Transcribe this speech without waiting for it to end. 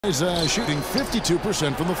He's shooting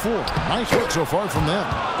 52% from the floor. Nice work so far from them.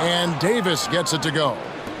 And Davis gets it to go.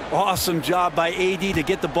 Awesome job by AD to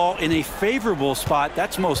get the ball in a favorable spot.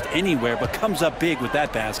 That's most anywhere, but comes up big with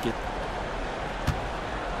that basket.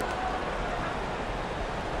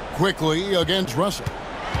 Quickly against Russell.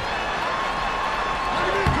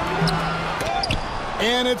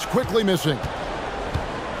 And it's quickly missing.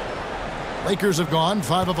 Lakers have gone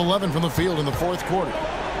 5 of 11 from the field in the fourth quarter.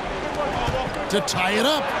 To tie it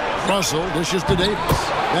up, Russell dishes to Davis.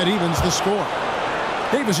 That evens the score.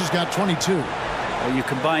 Davis has got 22. Well, you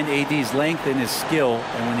combine AD's length and his skill,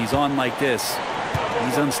 and when he's on like this,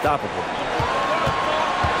 he's unstoppable.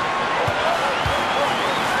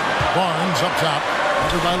 Barnes up top,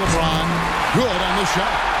 covered by LeBron. Good on the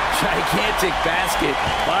shot. Gigantic basket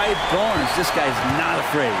by Barnes. This guy's not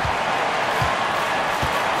afraid.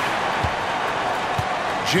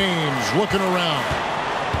 James looking around.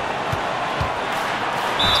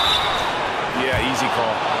 Yeah, easy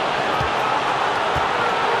call.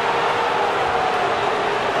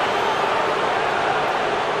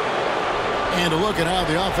 And a look at how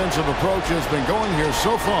the offensive approach has been going here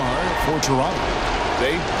so far for Toronto.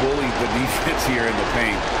 They bullied the defense here in the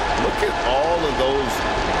paint. Look at all of those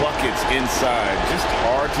buckets inside. Just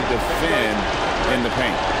hard to defend in the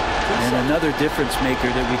paint. And another difference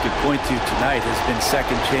maker that we could point to tonight has been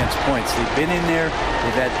second chance points. They've been in there.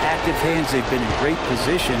 They've had active hands. They've been in great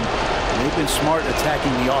position. And they've been smart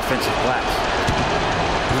attacking the offensive glass.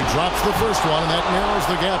 He drops the first one, and that narrows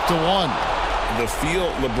the gap to 1. The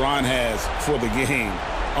feel LeBron has for the game,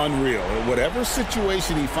 unreal. Whatever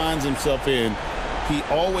situation he finds himself in, he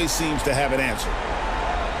always seems to have an answer.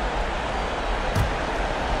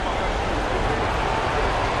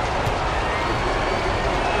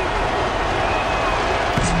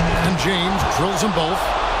 And James drills them both.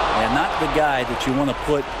 And not the guy that you want to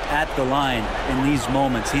put at the line in these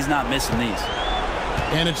moments. He's not missing these.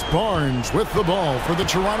 And it's Barnes with the ball for the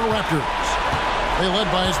Toronto Raptors. They led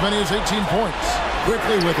by as many as 18 points.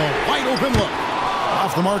 Quickly with a wide open look.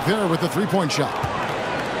 Off the mark there with the three-point shot.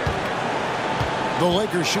 The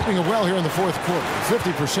Lakers shooting it well here in the fourth quarter,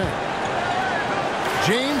 50%.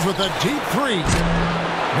 James with a deep three.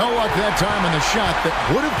 No luck that time in the shot that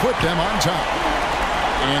would have put them on top.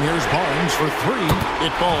 And here's Barnes for 3.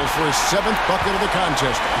 It falls for his 7th bucket of the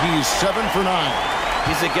contest. He's 7 for 9.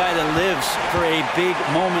 He's a guy that lives for a big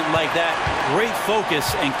moment like that. Great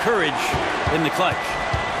focus and courage in the clutch.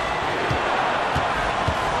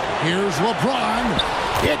 Here's LeBron.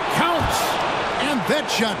 It counts. And that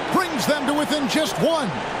shot brings them to within just 1.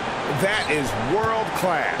 That is world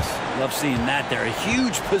class. Love seeing that there. A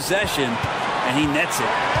huge possession, and he nets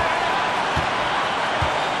it.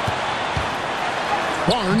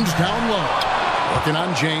 Barnes down low. Working on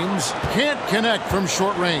James. Can't connect from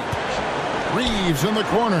short range. Reeves in the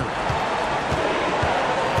corner.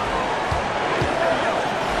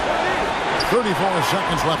 34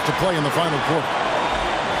 seconds left to play in the final quarter.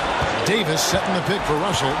 Davis setting the pick for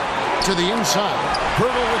Russell. To the inside.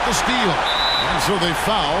 Hurdle with the steal. And so they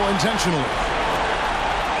foul intentionally.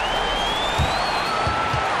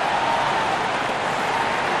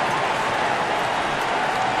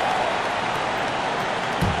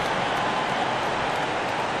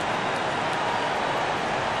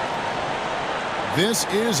 This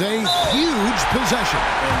is a huge possession.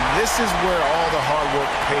 And this is where all the hard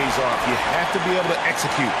work pays off. You have to be able to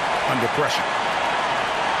execute under pressure.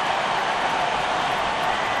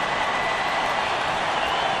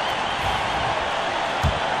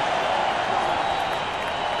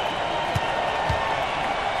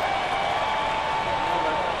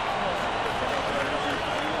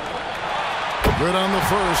 Good on the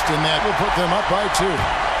first, and that will put them up by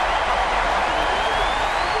 2.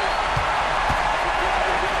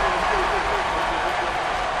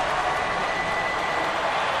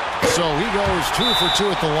 So he goes 2 for 2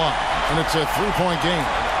 at the line, and it's a 3-point game.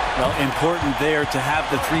 Well, important there to have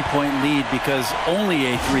the 3-point lead because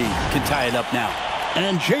only a 3 can tie it up now.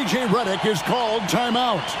 And J.J. Redick is called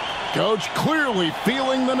timeout. Coach clearly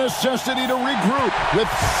feeling the necessity to regroup with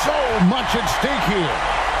so much at stake here.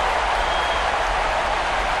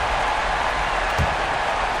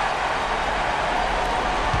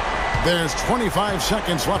 There's 25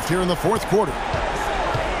 seconds left here in the fourth quarter.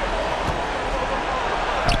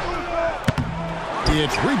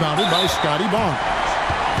 It's rebounded by Scotty Barnes.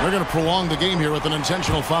 They're going to prolong the game here with an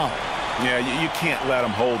intentional foul. Yeah, you can't let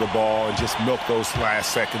them hold the ball and just milk those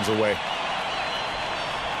last seconds away.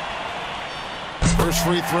 First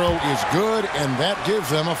free throw is good, and that gives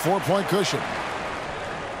them a 4-point cushion.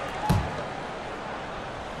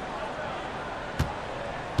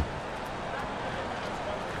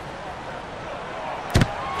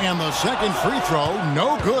 And the second free throw,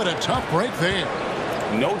 no good. A tough break there.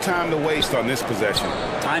 No time to waste on this possession.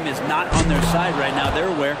 Time is not on their side right now. They're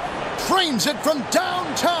aware. Frames it from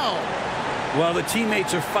downtown. Well, the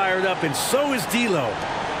teammates are fired up, and so is D'Lo.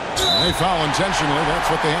 They foul intentionally. That's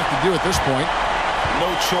what they have to do at this point. No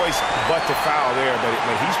choice but to foul there, but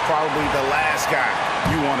he's probably the last guy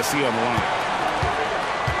you want to see on the line.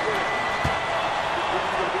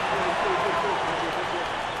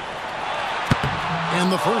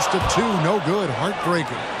 And the first of two, no good.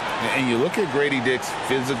 Heartbreaker. And you look at Grady Dick's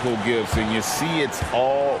physical gifts, and you see it's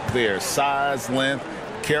all there. Size, length,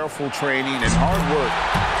 careful training, and hard work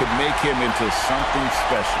could make him into something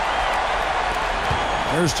special.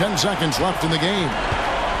 There's 10 seconds left in the game.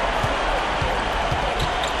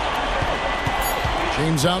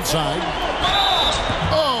 James outside.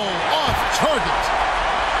 Oh, off target.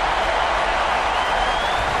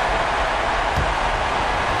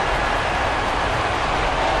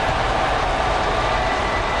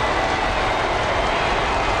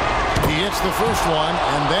 He hits the first one,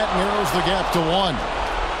 and that narrows the gap to 1.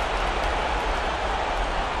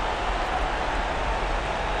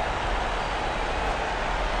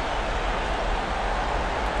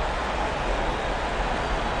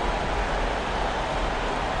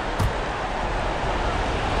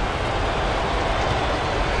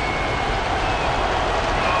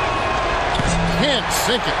 Can't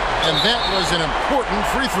sink it, and that was an important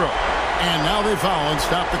free throw. And now they foul and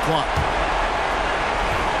stop the clock.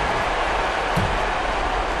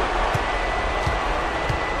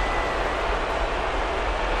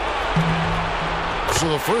 So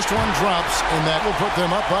the first one drops, and that will put them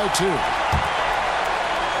up by 2.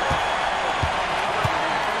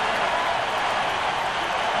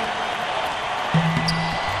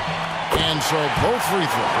 And so both free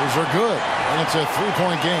throws are good, and it's a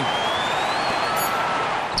 3-point game.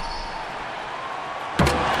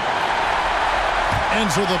 And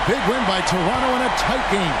so the big win by Toronto in a tight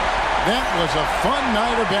game. That was a fun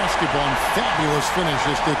night of basketball and fabulous finish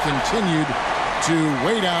as they continued to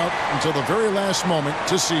wait out until the very last moment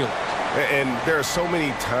to seal it. And there are so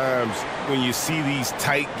many times when you see these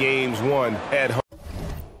tight games won at home.